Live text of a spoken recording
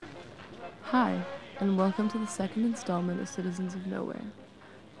Hi, and welcome to the second installment of Citizens of Nowhere.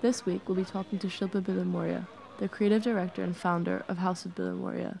 This week we'll be talking to Shilpa Bilamoria, the creative director and founder of House of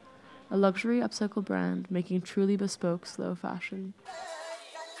Bilamoria, a luxury upcycle brand making truly bespoke slow fashion.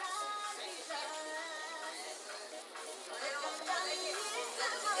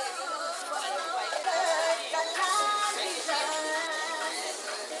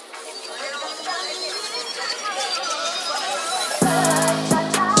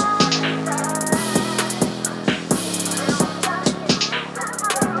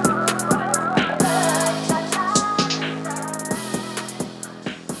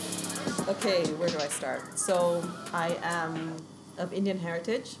 Okay, where do I start? So I am of Indian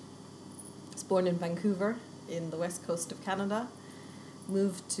heritage. I was born in Vancouver in the west coast of Canada.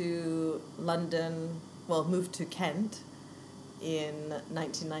 Moved to moved to Kent in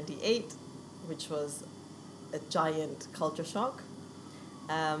 1998, which was a giant culture shock.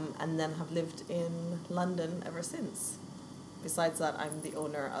 And then have lived in London ever since. Besides that, I'm the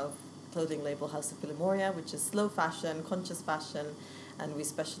owner of clothing label House of Bilamoria, which is slow fashion, conscious fashion, and we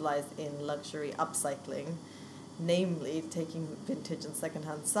specialize in luxury upcycling, namely taking vintage and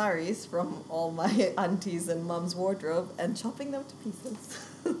secondhand saris from all my aunties and mum's wardrobe and chopping them to pieces.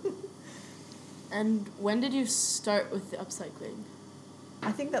 And when did you start with the upcycling?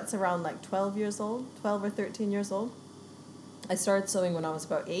 I think that's around like 12 years old, 12 or 13 years old. I started sewing when I was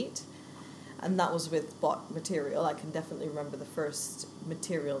about 8, and that was with bought material. I can definitely remember the first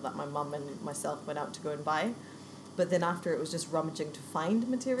material that my mum and myself went out to go and buy. But then after, it was just rummaging to find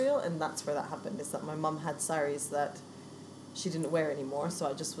material, and that's where that happened, is that my mum had saris that she didn't wear anymore, so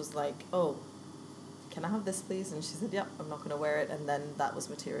I just was like, oh, can I have this please? And she said, yep, I'm not going to wear it, and then that was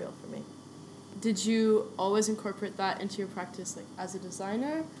material for me. Did you always incorporate that into your practice, like as a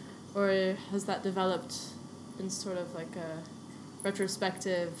designer, or has that developed in sort of like a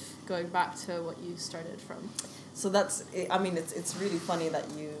retrospective, going back to what you started from? So it's really funny that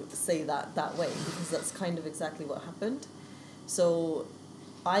you say that way, because that's kind of exactly what happened. So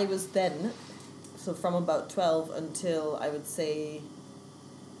I was then, so from about 12 until I would say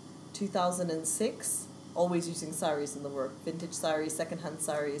 2006, always using saris in the work, vintage saris, secondhand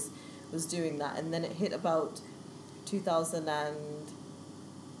saris, was doing that. And then it hit about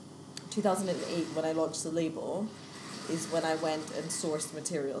 2008 when I launched the label, is when I went and sourced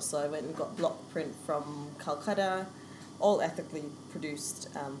materials. So I went and got block print from Calcutta, all ethically produced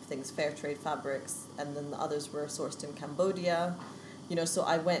things, fair trade fabrics, and then the others were sourced in Cambodia. So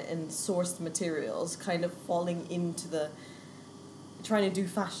I went and sourced materials, kind of falling into trying to do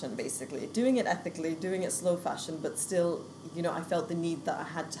fashion, basically. Doing it ethically, doing it slow fashion, but still, I felt the need that I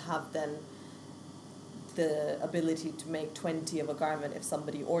had to have then the ability to make 20 of a garment if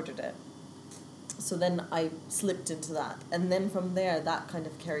somebody ordered it. So then I slipped into that. And then from there, that kind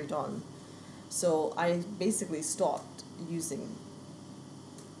of carried on. So I basically stopped using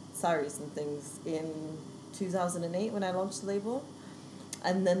saris and things in 2008 when I launched the label.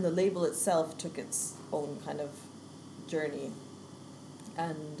 And then the label itself took its own kind of journey.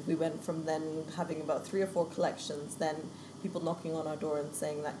 And we went from then having about 3 or 4 collections, then people knocking on our door and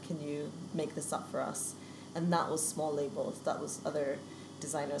saying that, can you make this up for us? And that was small labels. That was other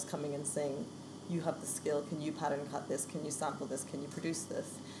designers coming and saying, you have the skill, can you pattern cut this, can you sample this, can you produce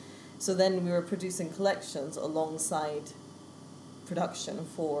this? So then we were producing collections alongside production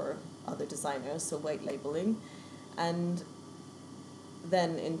for other designers, so white labeling. And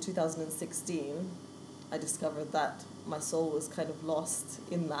then in 2016, I discovered that my soul was kind of lost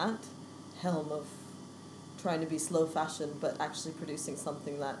in that helm of trying to be slow fashion, but actually producing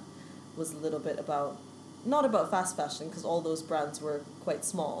something that was a little bit not about fast fashion, because all those brands were quite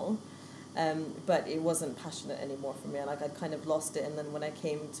small, but it wasn't passionate anymore for me. And I'd kind of lost it. And then when I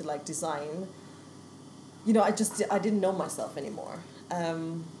came to design, I didn't know myself anymore.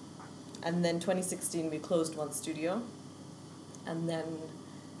 And then 2016 we closed one studio, and then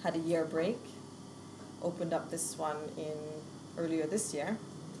had a year break. Opened up this one in earlier this year,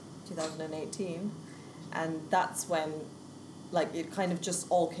 2018, and that's when it kind of just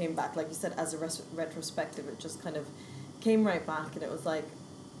all came back, like you said, as a retrospective. It just kind of came right back, and it was like,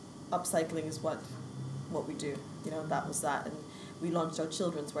 upcycling is what we do. That was that. And we launched our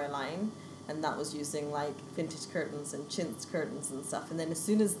children's wear line, and that was using vintage curtains and chintz curtains and stuff. And then as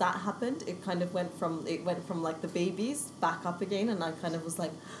soon as that happened, it kind of went from the babies back up again, and I kind of was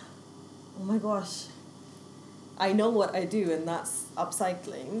like, oh my gosh, I know what I do, and that's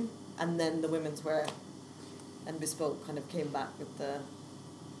upcycling. And then the women's wear and bespoke kind of came back with the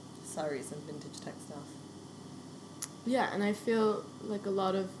saris and vintage textiles. Yeah, and I feel like a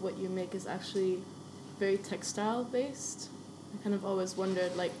lot of what you make is actually very textile based. I kind of always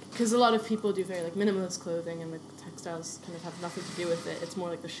wondered, like, because a lot of people do very, like, minimalist clothing and the textiles kind of have nothing to do with it. It's more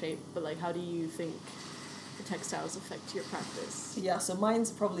like the shape. But, like, how do you think the textiles affect your practice? Yeah, so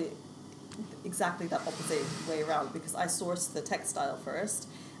mine's probably exactly that opposite way around, because I source the textile first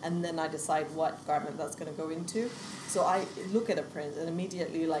and then I decide what garment that's going to go into. So I look at a print and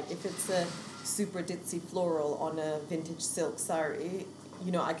immediately, like, if it's a super ditzy floral on a vintage silk sari,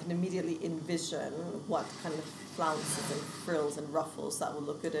 you know, I can immediately envision what kind of flounces and frills and ruffles that will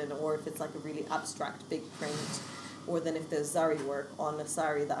look good in, or if it's like a really abstract big print, or then if there's zari work on a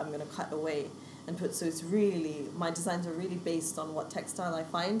sari that I'm going to cut away and put. So it's really, my designs are really based on what textile I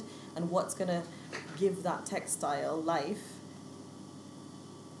find and what's going to give that textile life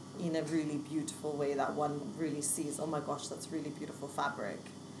in a really beautiful way that one really sees, oh my gosh, that's really beautiful fabric.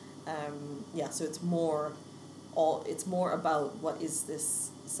 So it's more about what is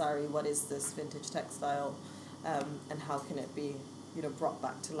this sari, what is this vintage textile, and how can it be, you know, brought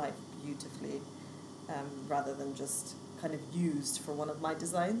back to life beautifully, rather than just kind of used for one of my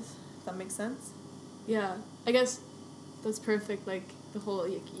designs, if that makes sense. Yeah, I guess that's perfect, like, the whole,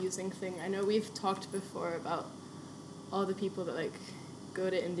 like, using thing. I know we've talked before about all the people that, like, go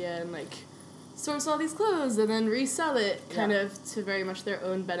to India and, like, source all these clothes and then resell it kind of to very much their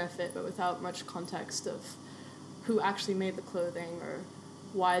own benefit, but without much context of who actually made the clothing or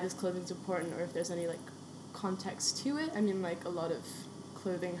why this clothing's important, or if there's any, like, context to it. I mean, like, a lot of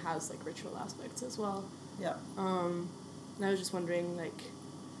clothing has, like, ritual aspects as well. Yeah. And I was just wondering, like,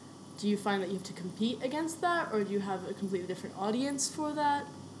 do you find that you have to compete against that, or do you have a completely different audience for that?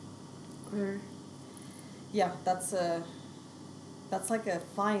 Or Yeah, that's like a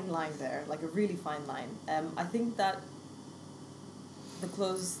fine line there, like a really fine line. I think that the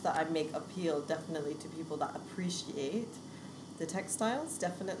clothes that I make appeal definitely to people that appreciate the textiles,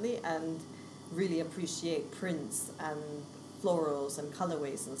 definitely, and really appreciate prints and florals and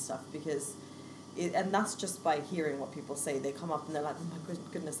colorways and stuff, because and that's just by hearing what people say. They come up and they're like, oh my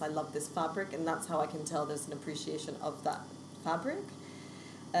goodness, I love this fabric, and that's how I can tell there's an appreciation of that fabric,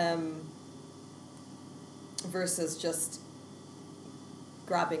 versus just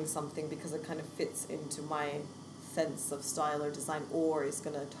grabbing something because it kind of fits into my sense of style or design, or is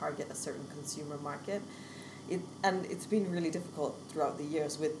going to target a certain consumer market. It's been really difficult throughout the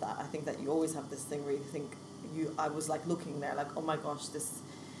years with that. I think that you always have this thing where you think, I was like looking there like, oh my gosh, this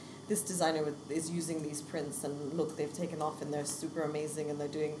designer is using these prints, and look, they've taken off and they're super amazing and they're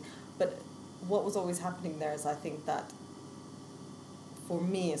doing, but what was always happening there is, I think that for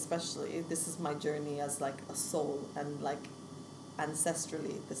me especially, this is my journey as like a soul, and like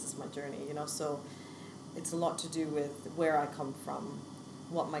ancestrally this is my journey, you know, so it's a lot to do with where I come from,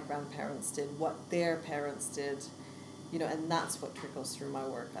 what my grandparents did, what their parents did, you know, and that's what trickles through my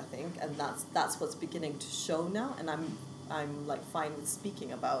work, I think, and that's what's beginning to show now, and I'm like fine with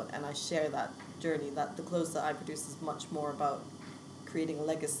speaking about, and I share that journey, that the clothes that I produce is much more about creating a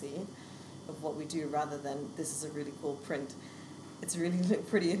legacy of what we do, rather than this is a really cool print, it's really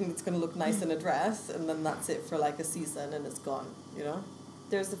pretty and it's going to look nice in a dress, and then that's it for like a season and it's gone, you know.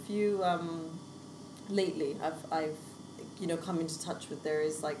 There's a few lately I've you know come into touch with. There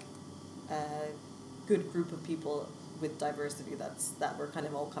is like a good group of people with diversity that we're kind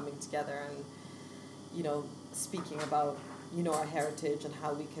of all coming together and, you know, speaking about, you know, our heritage and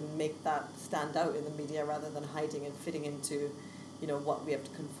how we can make that stand out in the media rather than hiding and fitting into, you know, what we have to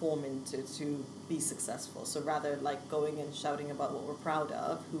conform into to be successful. So rather like going and shouting about what we're proud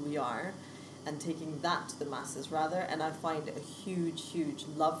of, who we are, and taking that to the masses rather. And I find a huge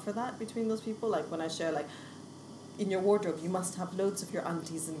love for that between those people. Like when I share, like, in your wardrobe you must have loads of your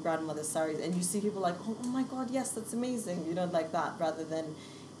aunties and grandmother's saris, and you see people like, oh my god, yes, that's amazing, you know, like that, rather than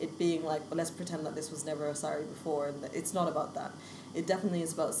it being like, well, let's pretend that this was never a sari before. And it's not about that. It definitely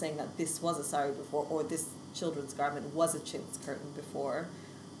is about saying that this was a sari before, or this children's garment was a chintz curtain before.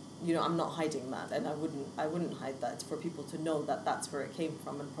 You know, I'm not hiding that, and I wouldn't hide that. It's for people to know that that's where it came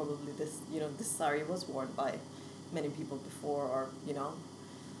from, and probably this, you know, this sari was worn by many people before, or, you know,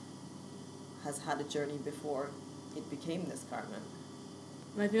 has had a journey before it became this garment.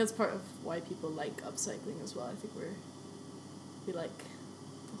 And I think that's part of why people like upcycling as well. I think we like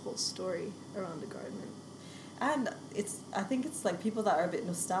the whole story around the garment. And I think it's like people that are a bit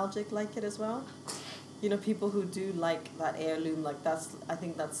nostalgic like it as well. You know, people who do like that heirloom, like I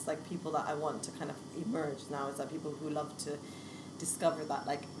think that's like people that I want to kind of emerge now, is that people who love to discover that,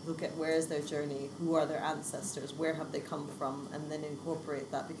 like, look at where is their journey, who are their ancestors, where have they come from, and then incorporate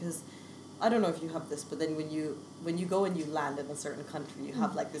that. Because I don't know if you have this, but then when you go and you land in a certain country, you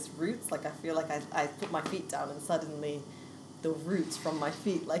have like this roots. Like I feel like I put my feet down and suddenly the roots from my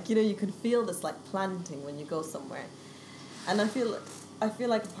feet, like, you know, you can feel this like planting when you go somewhere. And I feel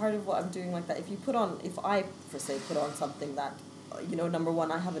like a part of what I'm doing like that, if I, per se, put on something that, number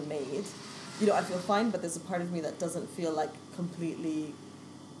one, I haven't made, I feel fine, but there's a part of me that doesn't feel like completely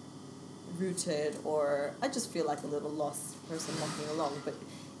rooted, or I just feel like a little lost person walking along. But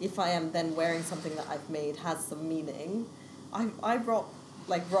if I am then wearing something that I've made has some meaning, I rock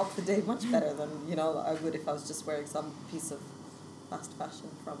the day much better than, I would if I was just wearing some piece of fast fashion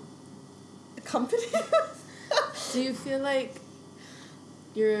from a company. Do you feel like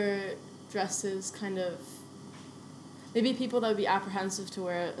your dresses kind of, maybe people that would be apprehensive to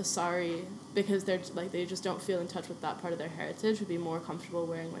wear a sari because they just don't feel in touch with that part of their heritage would be more comfortable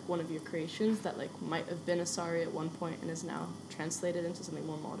wearing like one of your creations that like might have been a sari at one point and is now translated into something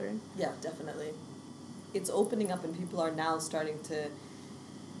more modern? Yeah, definitely. It's opening up, and people are now starting to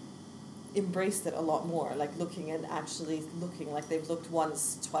embrace it a lot more, like looking like they've looked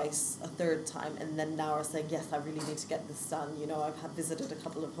once, twice, a third time, and then now are saying, yes, I really need to get this done. I've visited a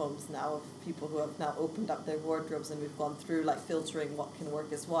couple of homes now of people who have now opened up their wardrobes, and we've gone through like filtering what can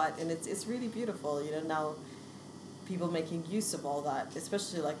work as what, and it's really beautiful. Now people making use of all that,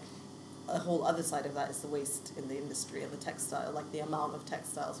 especially like a whole other side of that is the waste in the industry and the textile, like the amount of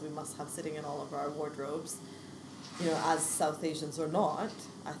textiles we must have sitting in all of our wardrobes. As South Asians or not,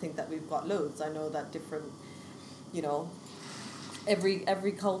 I think that we've got loads. I know that different,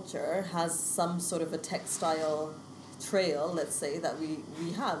 every culture has some sort of a textile trail, let's say, that we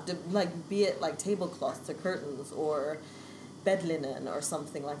have, like, be it like tablecloths or curtains or bed linen or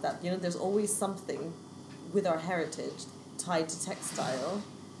something like that. There's always something with our heritage tied to textile,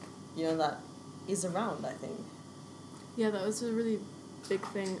 that is around, I think. Yeah, that was a really big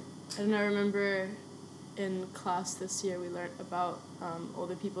thing. And I remember in class this year we learned about all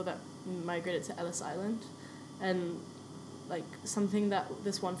the people that migrated to Ellis Island, and like something that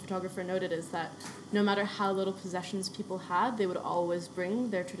this one photographer noted is that no matter how little possessions people had, they would always bring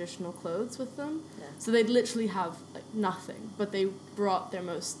their traditional clothes with them. Yeah. So they'd literally have like nothing, but they brought their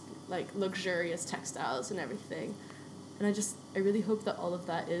most like luxurious textiles and everything. And I really hope that all of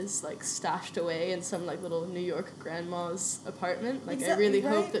that is like stashed away in some like little New York grandma's apartment. Like Exactly, I really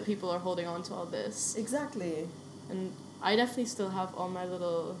right? hope that people are holding on to all this. Exactly. And I definitely still have all my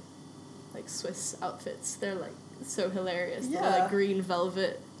little like Swiss outfits. They're like so hilarious. Yeah. They're like green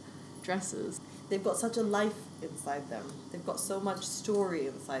velvet dresses. They've got such a life inside them. They've got so much story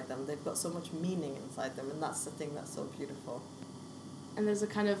inside them. They've got so much meaning inside them, and that's the thing that's so beautiful. And there's a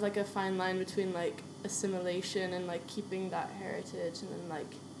kind of like a fine line between like assimilation and like keeping that heritage, and then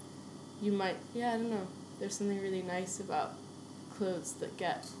like you might, I don't know, there's something really nice about clothes that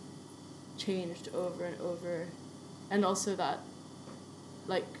get changed over and over, and also that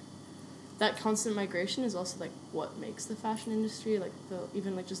like that constant migration is also like what makes the fashion industry, like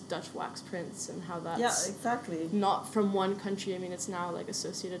even like just Dutch wax prints and how that's exactly not from one country. I mean, it's now like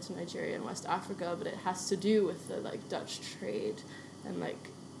associated to Nigeria and West Africa, but it has to do with the like Dutch trade, and like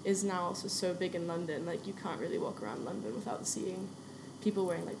is now also so big in London. Like you can't really walk around London without seeing people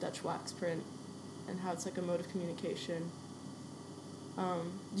wearing like Dutch wax print, and how it's like a mode of communication.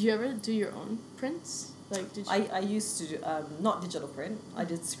 Do you ever do your own prints? Like did you? I used to do, not digital print. I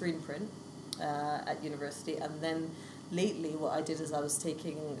did screen print at university, and then lately what I did is I was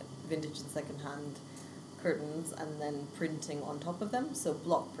taking vintage and secondhand curtains and then printing on top of them. So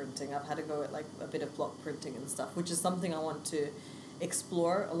block printing. I've had to go at like a bit of block printing and stuff, which is something I want to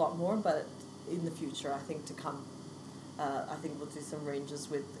explore a lot more, but in the future I think to come. I think we'll do some ranges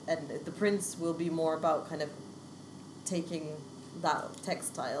with, and the prints will be more about kind of taking that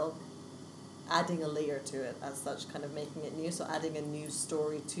textile, adding a layer to it as such, kind of making it new, so adding a new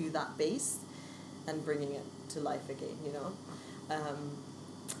story to that base and bringing it to life again,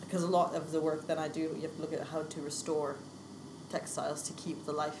 because a lot of the work that I do, you have to look at how to restore textiles to keep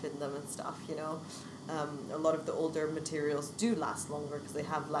the life in them and stuff, a lot of the older materials do last longer because they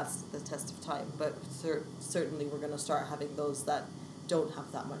have lasted the test of time, but certainly we're going to start having those that don't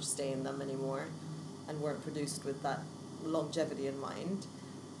have that much stay in them anymore and weren't produced with that longevity in mind,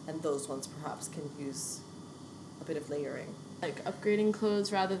 and those ones perhaps can use a bit of layering. Like upgrading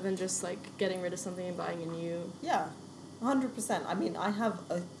clothes rather than just like getting rid of something and buying a new. Yeah, 100%. I mean, I have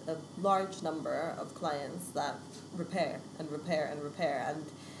a large number of clients that repair and repair and repair,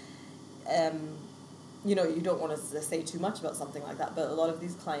 and you don't want to say too much about something like that, but a lot of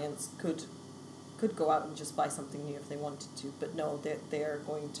these clients could go out and just buy something new if they wanted to, but no, they're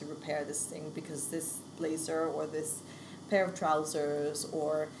going to repair this thing because this blazer or this pair of trousers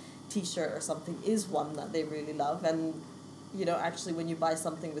or t-shirt or something is one that they really love, and actually when you buy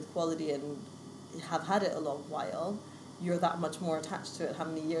something with quality and have had it a long while, you're that much more attached to it how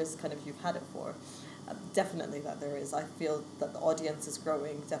many years kind of you've had it for. Definitely that there is. I feel that the audience is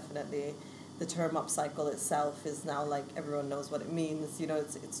growing, definitely. The term upcycle itself is now like everyone knows what it means. You know,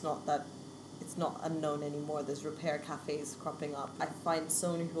 it's not that it's not unknown anymore. There's repair cafes cropping up. I find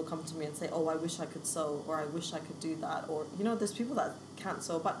so many people come to me and say, oh, I wish I could sew, or I wish I could do that, or, you know, there's people that can't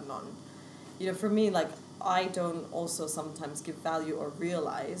sew a button on. You know, for me, like, I don't also sometimes give value or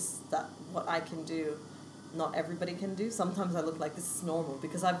realize that what I can do, not everybody can do. Sometimes I look like this is normal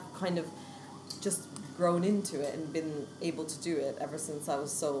because I've kind of just grown into it and been able to do it ever since I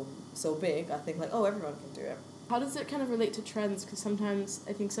was so big. I think like, oh, everyone can do it. How does it kind of relate to trends? Because sometimes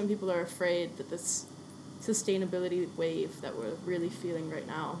I think some people are afraid that this sustainability wave that we're really feeling right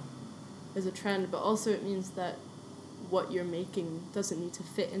now is a trend, but also it means that what you're making doesn't need to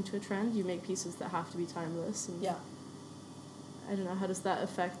fit into a trend. You make pieces that have to be timeless. And yeah. I don't know, how does that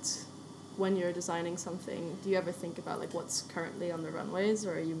affect when you're designing something? Do you ever think about like what's currently on the runways,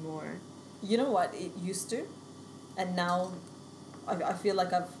 or are you more... You know what, it used to, and now I feel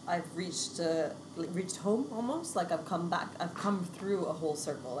like I've reached home almost. Like I've come through a whole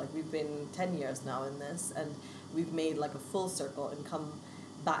circle. Like we've been 10 years now in this, and we've made like a full circle and come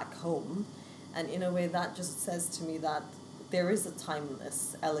back home. And in a way that just says to me that there is a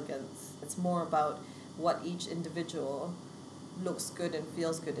timeless elegance. It's more about what each individual looks good and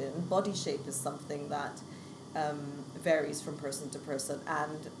feels good in. Body shape is something that varies from person to person,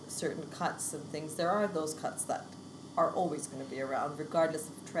 and certain cuts and things. There are those cuts that are always going to be around, regardless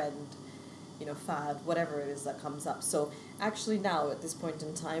of trend, you know, fad, whatever it is that comes up. So actually now, at this point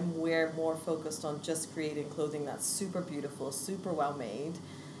in time, we're more focused on just creating clothing that's super beautiful, super well made,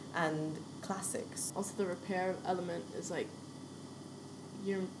 and classics. Also, the repair element is like,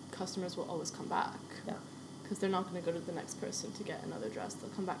 your customers will always come back. Yeah. Because they're not going to go to the next person to get another dress.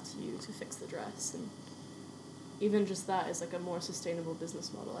 They'll come back to you to fix the dress. And even just that is like a more sustainable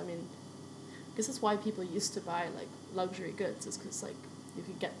business model. I mean, I guess that's why people used to buy like luxury goods, is because like you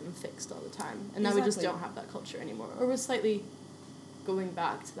could get them fixed all the time. And now we just don't have that culture anymore. Or we're slightly going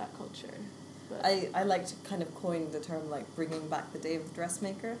back to that culture. But I like to kind of coin the term like bringing back the day of the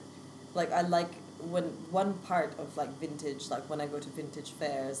dressmaker. Like I like when one part of like vintage, like when I go to vintage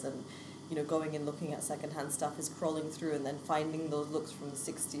fairs and, you know, going and looking at secondhand stuff, is crawling through and then finding those looks from the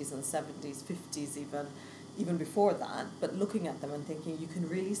 60s and 70s, 50s even before that, but looking at them and thinking you can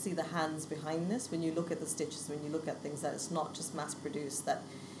really see the hands behind this when you look at the stitches, when you look at things, that it's not just mass produced, that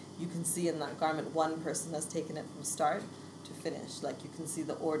you can see in that garment one person has taken it from start to finish. Like you can see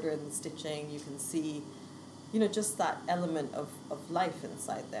the order and the stitching, you can see, you know, just that element of life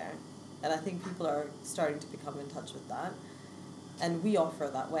inside there. And I think people are starting to become in touch with that. And we offer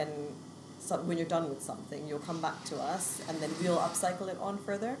that when you're done with something, you'll come back to us and then we'll upcycle it on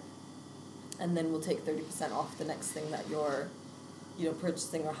further. And then we'll take 30% off the next thing that you're, you know,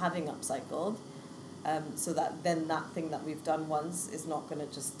 purchasing or having upcycled, so that then that thing that we've done once is not going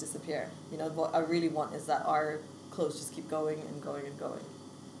to just disappear. You know, what I really want is that our clothes just keep going and going and going.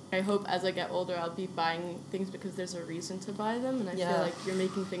 I hope as I get older I'll be buying things because there's a reason to buy them, and I feel like you're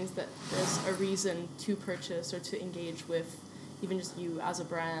making things that there's a reason to purchase or to engage with, even just you as a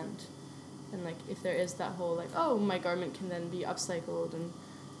brand. And like if there is that whole like, oh, my garment can then be upcycled, and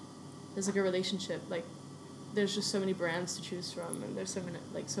there's like a relationship, like there's just so many brands to choose from, and there's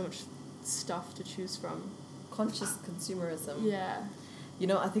so much stuff to choose from. Conscious consumerism. Yeah. You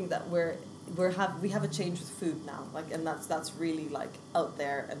know, I think that we have a change with food now, like, and that's really like out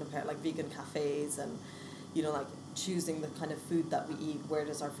there, and like vegan cafes, and, you know, like choosing the kind of food that we eat, where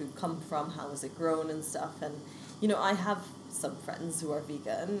does our food come from, how is it grown and stuff. And, you know, I have some friends who are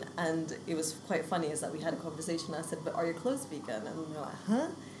vegan, and it was quite funny is that we had a conversation. I said, but are your clothes vegan? And they're like, huh?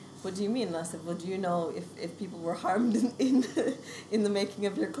 What do you mean? And I said, well, do you know if people were harmed in the making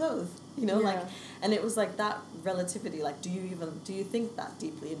of your clothes? You know, like, and it was like that relativity, like, do you think that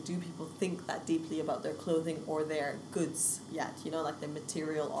deeply, and do people think that deeply about their clothing or their goods yet? You know, like their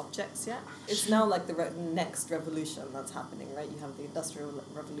material objects yet? It's now like the next revolution that's happening, right? You have the Industrial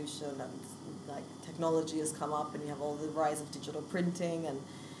Revolution, and like technology has come up, and you have all the rise of digital printing, and,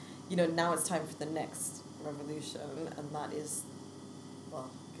 you know, now it's time for the next revolution, and that is, well,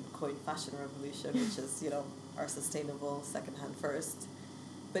 fashion revolution, which is, you know, our sustainable secondhand first.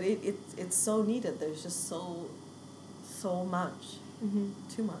 But it's so needed. There's just so much,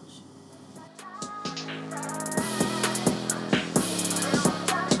 too much.